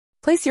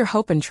Place your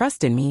hope and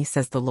trust in me,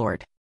 says the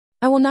Lord.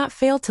 I will not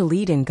fail to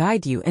lead and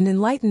guide you and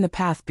enlighten the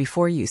path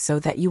before you so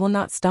that you will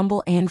not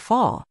stumble and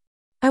fall.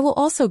 I will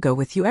also go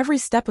with you every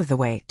step of the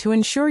way to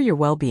ensure your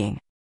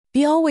well-being.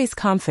 Be always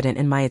confident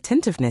in my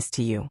attentiveness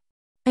to you.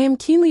 I am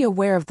keenly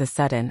aware of the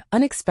sudden,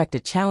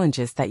 unexpected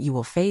challenges that you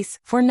will face,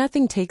 for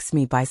nothing takes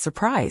me by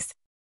surprise.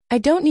 I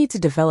don't need to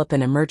develop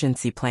an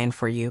emergency plan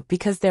for you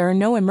because there are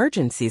no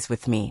emergencies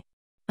with me.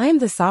 I am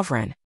the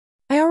sovereign.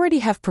 I already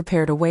have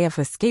prepared a way of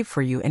escape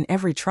for you in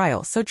every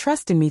trial, so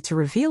trust in me to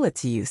reveal it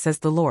to you, says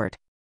the Lord.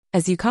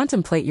 As you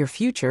contemplate your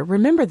future,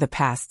 remember the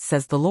past,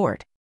 says the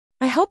Lord.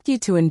 I helped you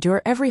to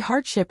endure every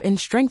hardship and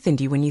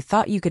strengthened you when you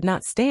thought you could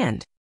not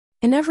stand.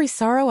 In every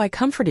sorrow I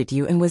comforted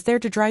you and was there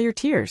to dry your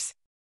tears.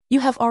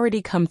 You have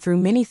already come through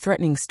many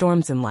threatening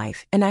storms in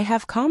life, and I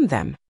have calmed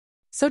them.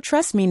 So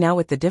trust me now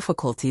with the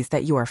difficulties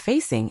that you are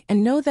facing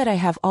and know that I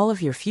have all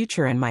of your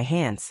future in my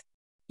hands.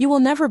 You will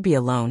never be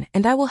alone,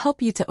 and I will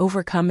help you to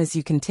overcome as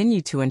you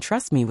continue to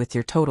entrust me with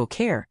your total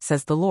care,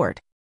 says the Lord.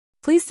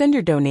 Please send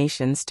your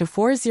donations to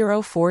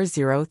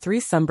 40403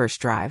 Sunburst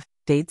Drive,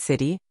 Dade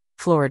City,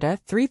 Florida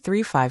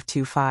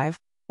 33525,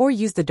 or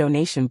use the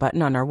donation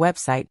button on our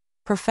website,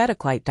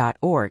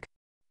 propheticlight.org.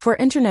 For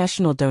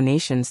international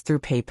donations through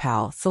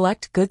PayPal,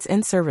 select goods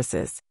and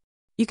services.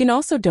 You can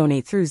also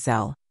donate through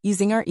Zelle,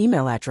 using our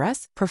email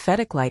address,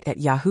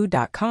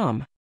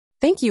 propheticlight@yahoo.com.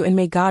 Thank you and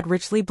may God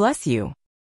richly bless you.